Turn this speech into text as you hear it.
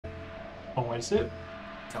Long way to sit.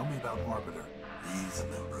 Tell me about Arbiter. He's a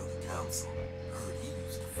member of the council. Heard he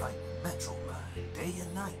used to fight with Metro Mine day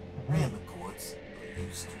and night. Ran the courts, or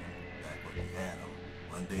used to, back when we had him.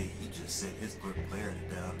 One day he just sent his clerk Clarity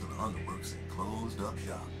down to the underworks and closed up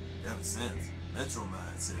shop. Ever since, Metro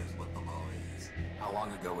Mine says what the law is. How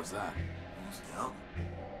long ago was that? Who's counting?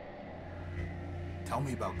 Tell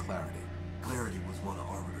me about Clarity. Clarity was one of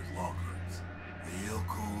Arbiter's law clerks. Real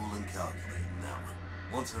cool and calculating, that one.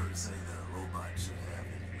 Once heard say that a robot should have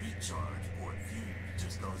a recharge port fuse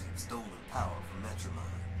just cause he'd stolen power from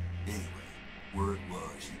Metromine. Anyway, word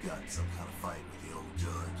was she got in some kind of fight with the old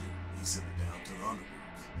judge and he sent her down to the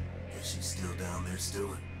underworks. Guess she's still down there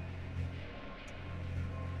stewing.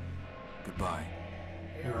 Goodbye.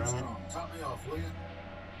 Hey, Armstrong, top me off, will you?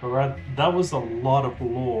 Alright, that was a lot of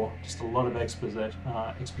lore, just a lot of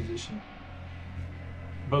exposition.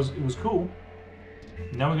 But it was cool.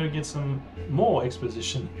 Now we're going to get some more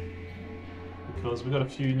exposition. Because we've got a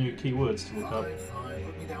few new keywords to look up. Fine.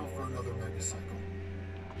 Put me down for another megacycle.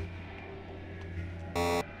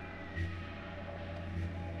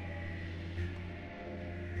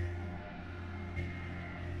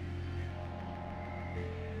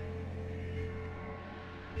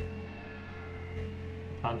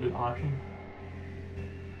 Can't do hyphen.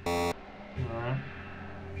 Alright.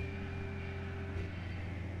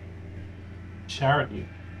 Charity.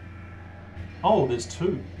 Oh, there's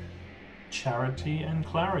two. Charity and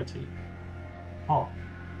Clarity. Oh.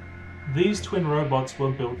 These twin robots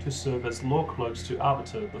were built to serve as law clerks to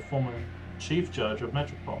Arbiter, the former chief judge of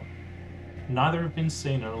Metropole. Neither have been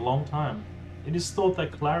seen in a long time. It is thought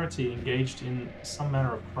that Clarity engaged in some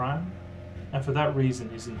manner of crime, and for that reason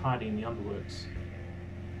is in hiding in the underworks.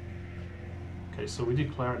 Okay, so we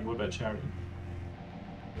did Clarity. What about Charity?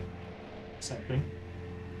 Same thing.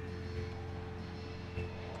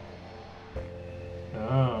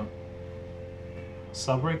 Oh.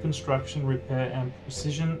 Sub-reconstruction, repair, and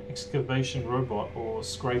precision excavation robot, or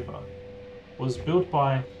scraper, was built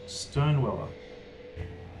by Sternwheeler.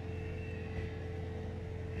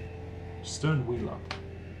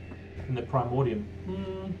 In the Primordium.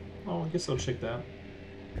 Oh, I guess I'll check that.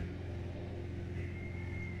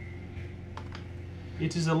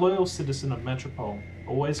 It is a loyal citizen of Metropole,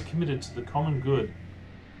 always committed to the common good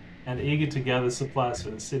and eager to gather supplies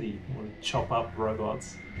for the city or chop up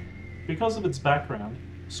robots. Because of its background,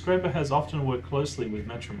 Scraper has often worked closely with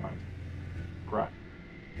Metromite. Right.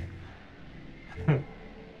 Yeah,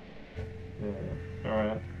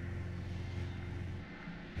 alright.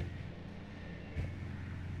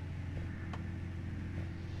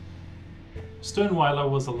 Sternweiler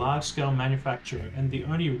was a large-scale manufacturer and the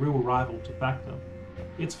only real rival to Factor.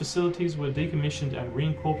 Its facilities were decommissioned and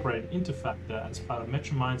reincorporated into Factor as part of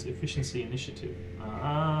Metromine's efficiency initiative.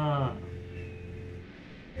 Ah.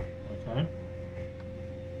 Okay.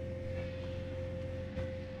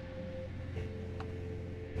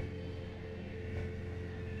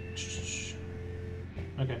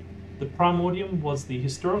 Okay. The Primordium was the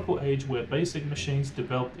historical age where basic machines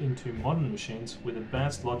developed into modern machines with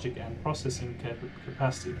advanced logic and processing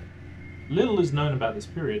capacity. Little is known about this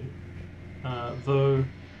period, though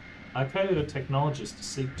archaeotechnologists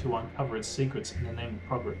seek to uncover its secrets in the name of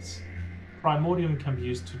progress. Primordium can be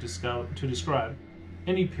used to describe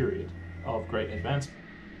any period of great advancement.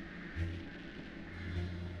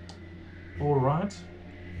 Alright,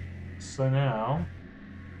 so now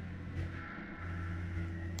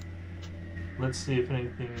let's see if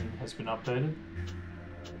anything has been updated.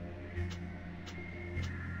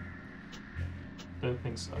 Don't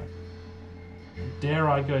think so. Dare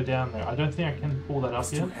I go down there? I don't think I can pull that up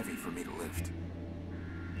It's yet. too heavy for me to lift.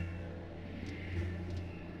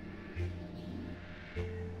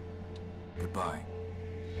 Goodbye.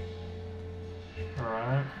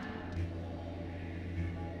 Alright.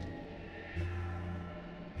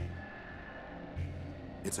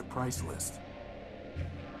 It's a price list.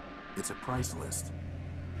 It's a price list.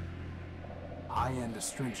 High-end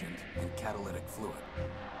astringent and catalytic fluid.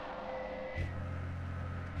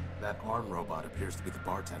 That arm robot appears to be the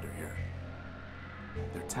bartender here.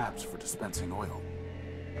 They're taps for dispensing oil.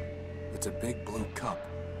 It's a big blue cup.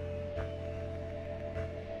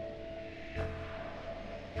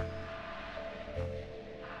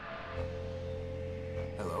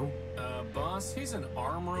 Hello? Boss, he's an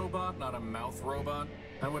arm robot, not a mouth robot.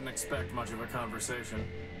 I wouldn't expect much of a conversation.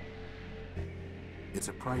 It's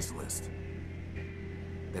a price list.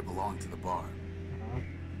 They belong to the bar.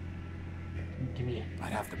 Give me.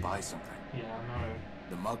 I'd have to buy something. Yeah, I know.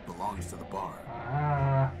 The mug belongs to the bar.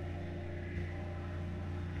 Ah.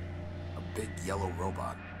 A big yellow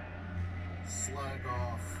robot. Slag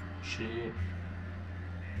off. Shit.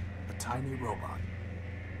 A tiny robot.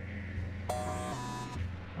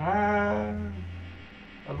 Ah,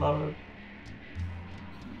 I love it.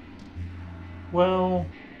 Well,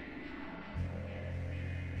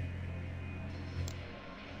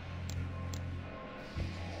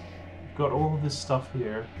 got all of this stuff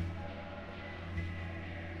here.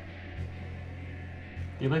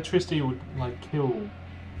 The electricity would like kill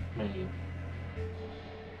me.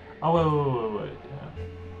 Oh wait. Yeah.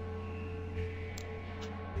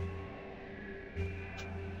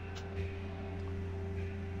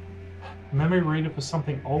 Memory reader for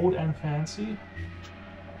something old and fancy.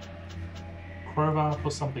 Crowbar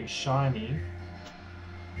for something shiny.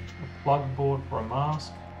 A plug board for a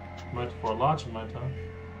mask. Motor for a larger motor.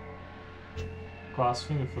 Glass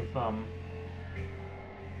finger for thumb.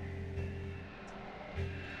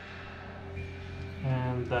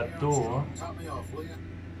 And that door. Top me off, will you?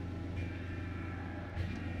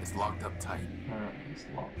 It's locked up tight. It's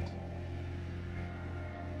locked.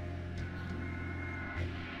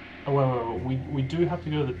 Oh wait. We do have to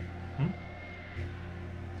go to the.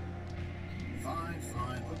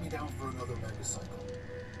 Fine. Put me down for another megacycle.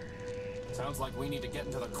 Sounds like we need to get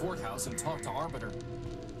into the courthouse and talk to Arbiter.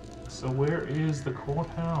 So where is the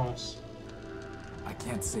courthouse? I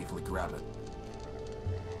can't safely grab it.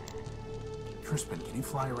 Crispin, can you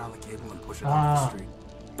fly around the cable and push it off the street?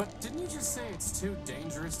 But didn't you just say it's too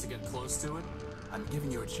dangerous to get close to it? I'm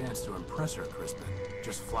giving you a chance to impress her, Crispin.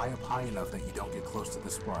 Just fly up high enough that you don't get close to the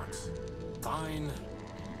sparks. Fine.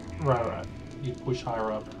 Right. You push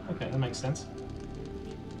higher up. Okay, that makes sense.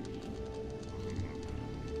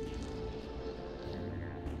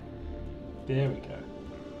 There we go.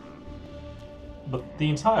 But the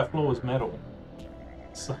entire floor is metal.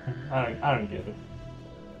 So I don't get it.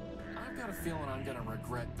 I've got a feeling I'm gonna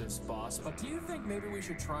regret this, boss, but do you think maybe we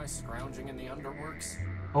should try scrounging in the underworks?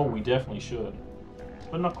 Oh, we definitely should.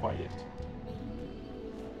 But not quite yet.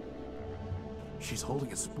 She's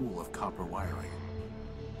holding a spool of copper wiring.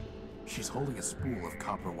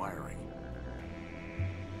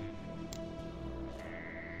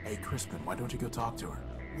 Hey, Crispin, why don't you go talk to her?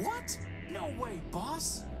 What? No way,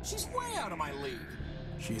 boss. She's way out of my league.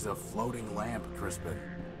 She's a floating lamp, Crispin.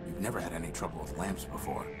 You've never had any trouble with lamps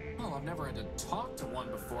before. Well, I've never had to talk to one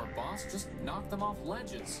before, boss. Just knock them off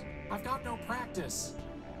ledges. I've got no practice.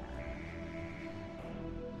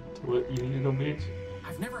 Do it, you little bitch.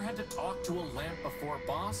 I've never had to talk to a lamp before,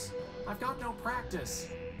 boss. I've got no practice.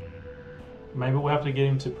 Maybe we'll have to get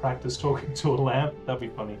him to practice talking to a lamp. That'd be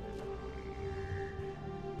funny.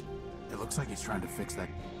 It looks like he's trying to fix that.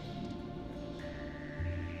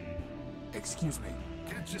 Excuse me.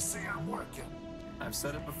 Can't you see I'm working? I've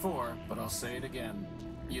said it before, but I'll say it again.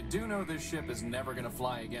 You do know this ship is never gonna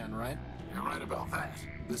fly again, right? You're right about that.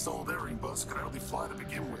 This old airing bus could hardly fly to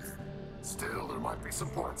begin with. Still, there might be some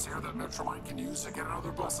parts here that Metromine can use to get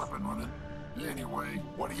another bus up and running. Anyway,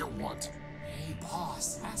 what do you want? Hey,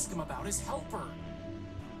 boss, ask him about his helper.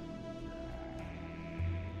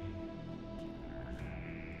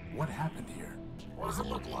 What happened here? What does it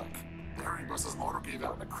look like? The airing bus's motor gave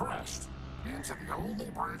out and it crashed. Into the only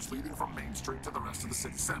bridge leading from Main Street to the rest of the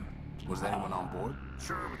city center. Was anyone on board?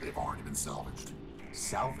 Sure, but they've already been salvaged.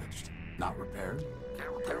 Salvaged? Not repaired?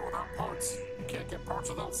 Can't repair without parts. You can't get parts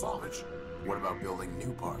without salvage. What about building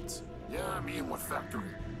new parts? Yeah, I mean, what factory?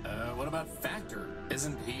 What about Factor?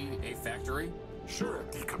 Isn't he a factory? Sure, a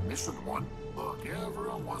decommissioned one. Look,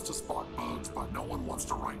 everyone wants to spot bugs, but no one wants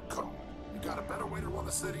to write code. You got a better way to run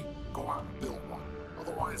the city? Go out and build one.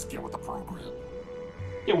 Otherwise, get with the program.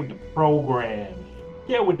 Get with the program.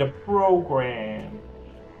 Get with the program.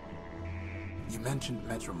 You mentioned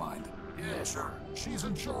Metromind. Yeah, sure. She's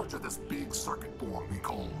in charge of this big circuit board we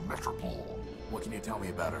call Metropole. What can you tell me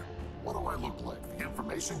about her? What do I look like? The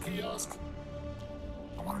information kiosk?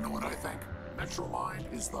 I want to know what I think.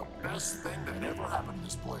 Metromind is the best thing that ever happened in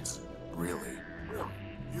this place. Really? Really?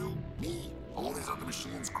 You, me, all these other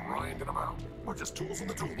machines grinding about. We're just tools in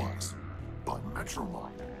the toolbox. But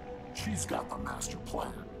Metromind, she's got the master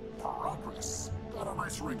plan. Progress. Got a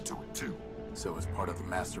nice ring to it, too. So as part of the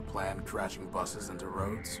master plan, crashing buses into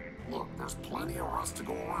roads? Look, there's plenty of rust to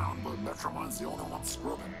go around, but Metromind's the only one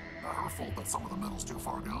scrubbing. Not her fault that some of the metal's too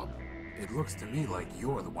far gone. It looks to me like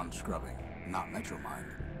you're the one scrubbing, not Metromind.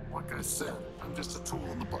 Like I said, I'm just a tool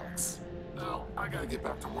in the box. Now, I gotta get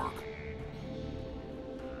back to work.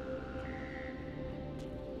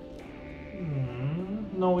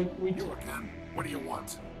 No, we You again? What do you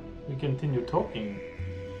want? continue talking.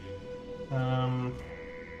 I'm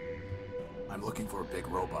looking for a big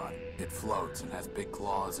robot. It floats and has big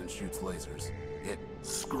claws and shoots lasers.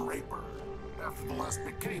 Scraper. After the last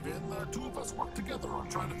big cave-in, the two of us worked together on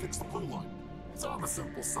trying to fix the blue line. He's on the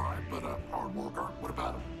simple side, but a hard worker. What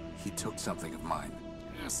about him? He took something of mine.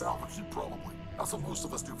 Yeah, salvaged it probably. That's what most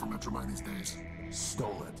of us do for Metro Mine these days.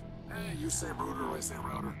 Stole it. Hey, you say router, I say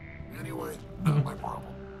router. Anyway, not my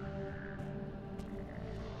problem.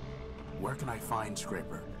 Where can I find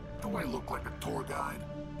Scraper? Do I look like a tour guide?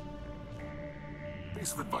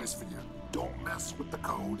 Piece of advice for you. Don't mess with the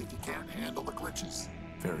code if you can't handle the glitches.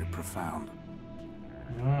 Very profound.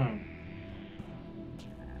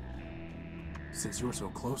 Since you're so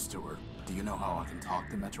close to her, do you know how I can talk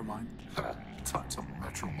to Metromine? Talk to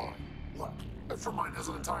Metro Mine. Look, Metro Mine has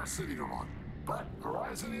an entire city to run. But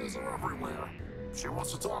Horizonians are everywhere. If she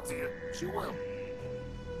wants to talk to you, she will.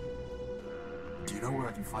 Do you know where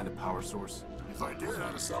I can find a power source? If I did,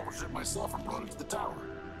 I'd have salvaged it myself and brought it to the tower.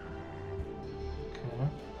 Okay.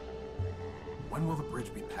 When will the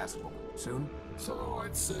bridge be passable? Soon? So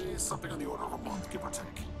I'd say something on the order of a month, give or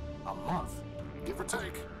take. A month? Give or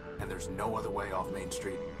take. And there's no other way off Main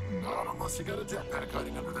Street? Not unless you got a jetpack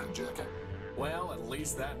hiding under that jacket. Well, at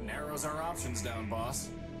least that narrows our options down, boss.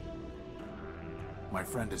 My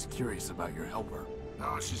friend is curious about your helper.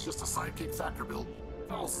 No, she's just a sidekick factor build.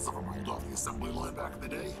 Thousands of them rolled off the assembly line back in the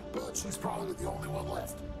day, but she's probably the only one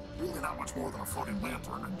left. Really not much more than a floating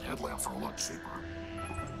lantern, and headlamps are a lot cheaper.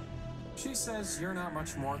 She says you're not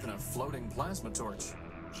much more than a floating plasma torch.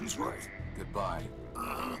 She's right. Goodbye.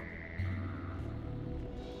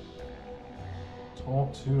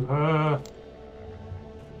 Talk to her.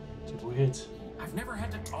 Do it. I've never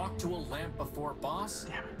had to talk to a lamp before, boss.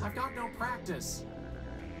 Damn it. I've got no practice.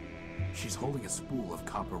 She's holding a spool of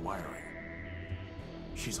copper wiring.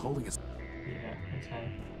 She's holding a... Yeah,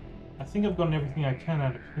 okay. I think I've gotten everything I can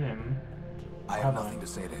out of him. I have nothing to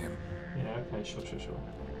say to him. Yeah, okay, sure.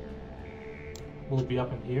 Will it be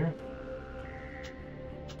up in here?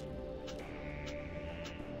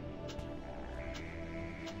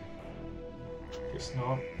 Guess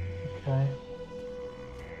not. Okay.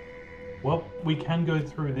 Well, we can go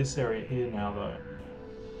through this area here now, though.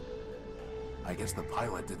 I guess the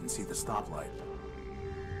pilot didn't see the stoplight.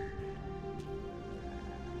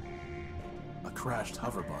 A crashed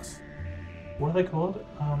hover bus. What are they called?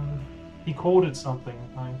 He called it something.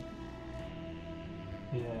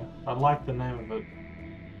 Yeah, I like the name of it,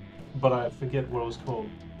 but I forget what it was called.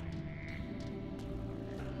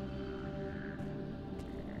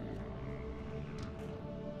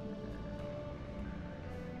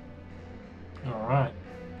 All right.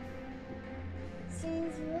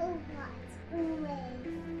 Since robots away.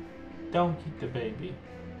 Don't kick the baby.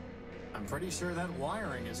 I'm pretty sure that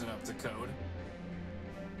wiring isn't up to code.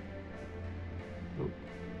 Boop.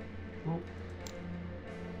 Boop.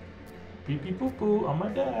 Beep beep boop boo on my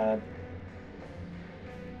dad.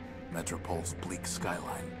 Metropol's bleak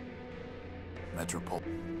skyline. Metropole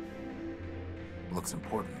looks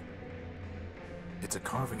important. It's a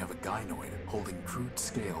carving of a gynoid holding crude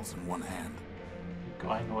scales in one hand.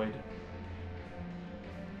 Gynoid.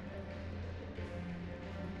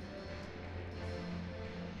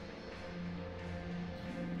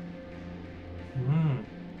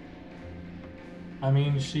 I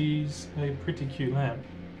mean, she's a pretty cute lamp.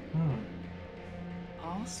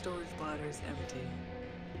 All storage bladders empty.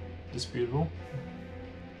 Disputable.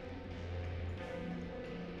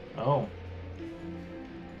 Oh.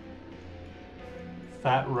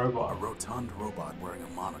 Fat A robot. rotund robot wearing a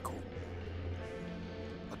monocle.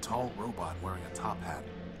 A tall robot wearing a top hat.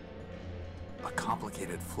 A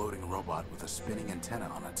complicated floating robot with a spinning antenna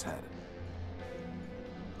on its head.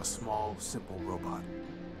 A small, simple robot.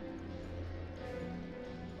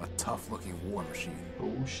 A tough-looking war machine.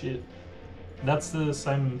 Oh shit. That's the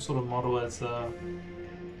same sort of model as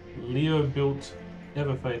Leo built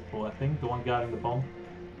Ever Faithful, I think, the one guarding the bomb.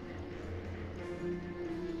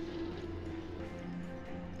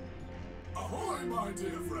 Ahoy, my dear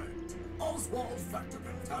friend. Oswald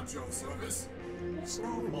Factorbuilt at your service. It's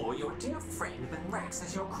no more your dear friend than Rex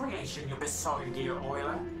is your creation, you besotted gear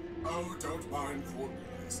oiler. Oh, don't mind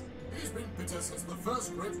Cornelius. He's been bitter since the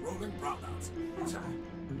first great rolling brownout.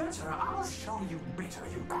 Better, I'll show you bitter,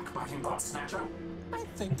 you backbiting bot snatcher. I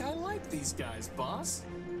think I like these guys, boss.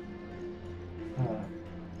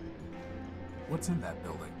 What's in that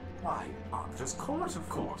building? Why, Arbiter's Court, of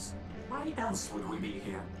course. Why else would we be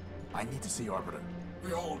here? I need to see Arbiter.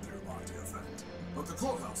 We all do, my dear friend. But the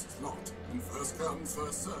courthouse is locked, and first come,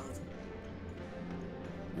 first served.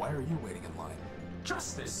 Why are you waiting in line?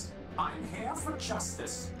 Justice. I'm here for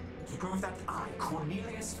justice. To prove that I,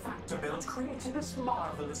 Cornelius Factorbuilt, created this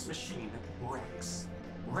marvelous machine, Rex.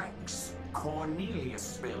 Rex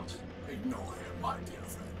Cornelius built. Ignore him, my dear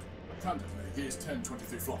friend. Candidly, he is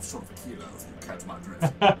 1023 flops short of a kilo, if you catch my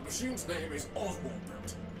drift. The machine's name is Oswald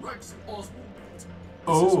Built. Rex Oswald Built.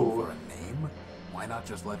 This is Oh. over a name? Why not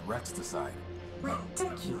just let Rex decide?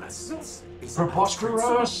 Ridiculous. This is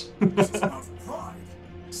Preposterous! This is about pride.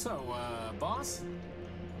 So, boss?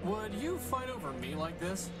 Would you fight over me like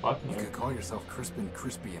this? Fuck You no. could call yourself Crispin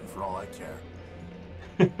Crispian for all I care.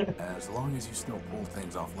 As long as you still pull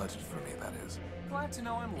things off ledges for me, that is. Glad to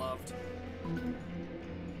know I'm loved.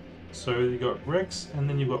 So you got Rex, and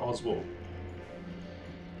then you've got Oswald.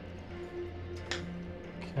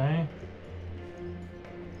 Okay.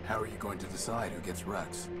 How are you going to decide who gets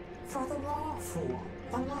Rex? For the law, fool.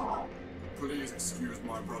 The law. Please excuse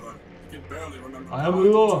my brother. He can barely remember I am the the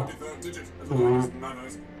law. 23rd digit and Mhm. all his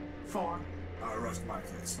manners. For I rest my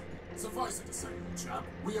case. Suffice it to say, old chap,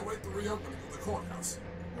 we await the reopening of the courthouse.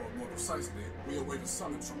 Or more precisely, we await a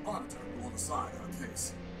summons from Arbiter who will decide our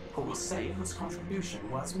case. who will say whose contribution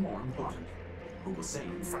was more important? Who will say,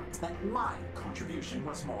 in fact, that my contribution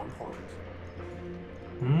was more important?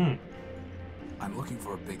 Hmm. I'm looking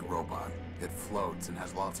for a big robot. It floats and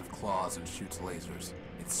has lots of claws and shoots lasers.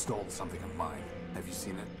 It stole something of mine. Have you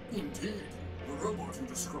seen it? Indeed. The robot you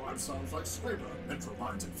described sounds like Scraper,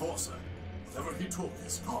 Metromind's enforcer. Whatever he took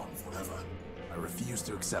is gone forever. I refuse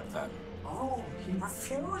to accept that. Oh, he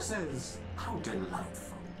refuses. How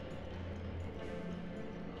delightful.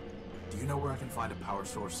 Do you know where I can find a power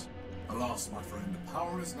source? Alas, my friend,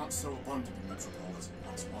 power is not so abundant in Metropole as it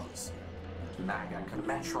once was. Magank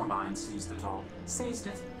Metromine seized it all, seized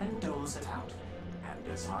it, and doles it out. And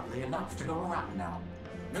there's hardly enough to go around now.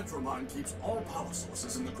 Metromind keeps all power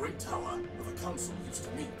sources in the Great Tower where the Council used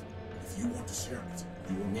to meet. If you want to share it,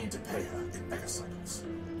 you will need to pay her in megacycles.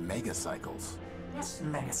 Megacycles. Yes,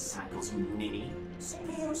 megacycles, ninny.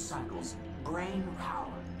 CPU cycles, brain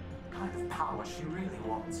power. Kind of power she really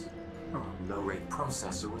wants. Her low-rate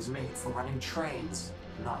processor was made for running trains,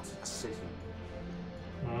 not a city.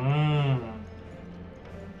 Hmm.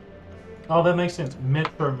 Oh, that makes sense.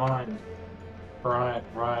 Metro Mind. Right,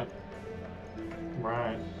 right.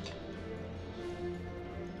 Right.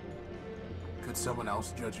 Could someone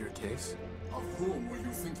else judge your case? Of whom were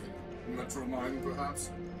you thinking? Metromind, perhaps?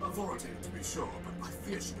 Authoritative, to be sure, but I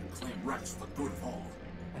fear she can claim Rex for the good of all.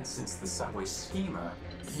 And since the subway schemer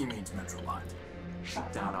He means Metromind.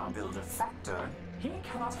 shut down our builder Factor, he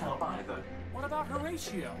cannot help either. What about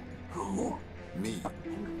Horatio? Who? Me.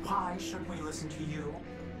 And why should we listen to you?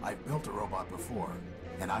 I've built a robot before,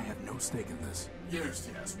 and I have no stake in this. Yes,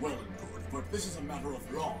 well and good, but this is a matter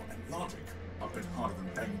of law and logic. A bit harder than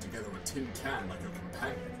banging together a tin can like your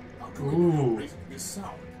companion. How can we know Ooh. reason is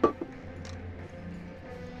sound?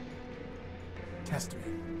 Test me.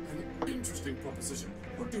 An interesting proposition.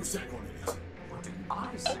 What do you say, Cornelius? What did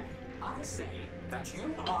I say? I say that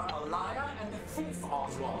you are a liar and a thief,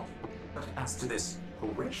 Oswald. But as to this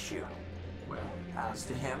Horatio, well, as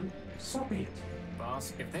to him, so be it.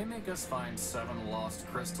 Boss, if they make us find 7 lost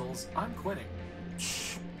crystals, I'm quitting.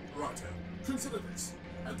 Shh. Righto. Consider this.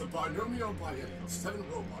 At the binomial biennial, 7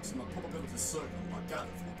 robots in the probability circle are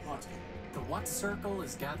gathered for a party. The what circle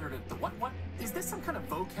is gathered at the what? Is this some kind of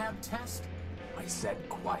vocab test? I said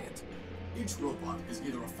quiet. Each robot is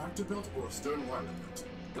either a factor built or a Sternweiler built.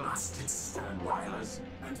 Blasted Sternweilers.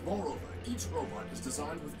 And moreover, each robot is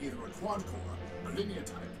designed with either a quad-core, a linear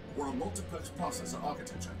type, or a multiplex processor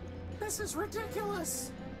architecture. This is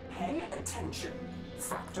ridiculous! Pay attention.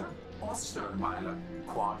 Factor or Sternweiler.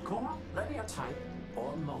 Quad-core, linear type,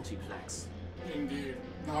 or multiplex. Indeed.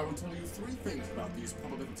 Now I will tell you 3 things about these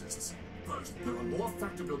probabilitists. First, there are more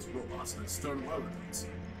factor-built robots than Sternweiler builds.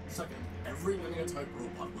 Second, every linear-type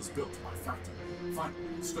robot was built by Factor. Finally,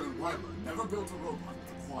 Sternweiler never built a robot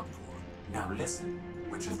with a quad-core. Now listen.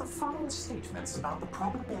 Which of the following statements about the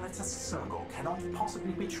probabilitist circle cannot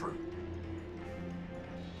possibly be true?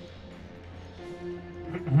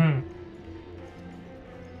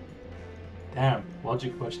 Damn,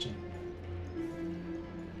 logic question.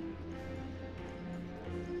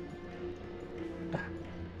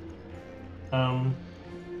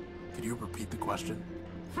 Could you repeat the question?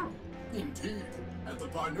 Indeed. At the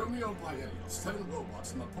binomial biennial, 7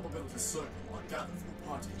 robots in the probability circle are gathered for a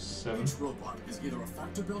party. 7. Each robot is either a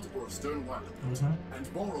factor built or a Sternweiler built.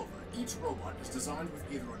 And moreover, each robot is designed with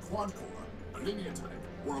either a quad-core, a linear type,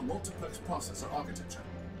 or a multiplex processor architecture.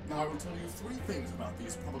 Now I will tell you 3 things about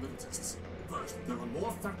these probabilitists. First, there are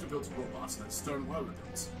more factor-built robots than Sternweiler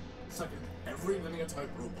builds. Second, every linear-type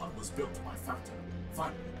robot was built by Factor.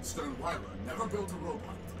 Finally, Sternweiler never built a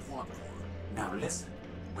robot with a quad-core. Now listen.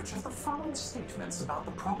 Which of the following statements about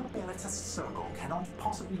the probabilitist circle cannot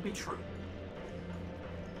possibly be true?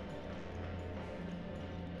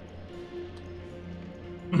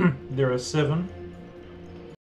 There are 7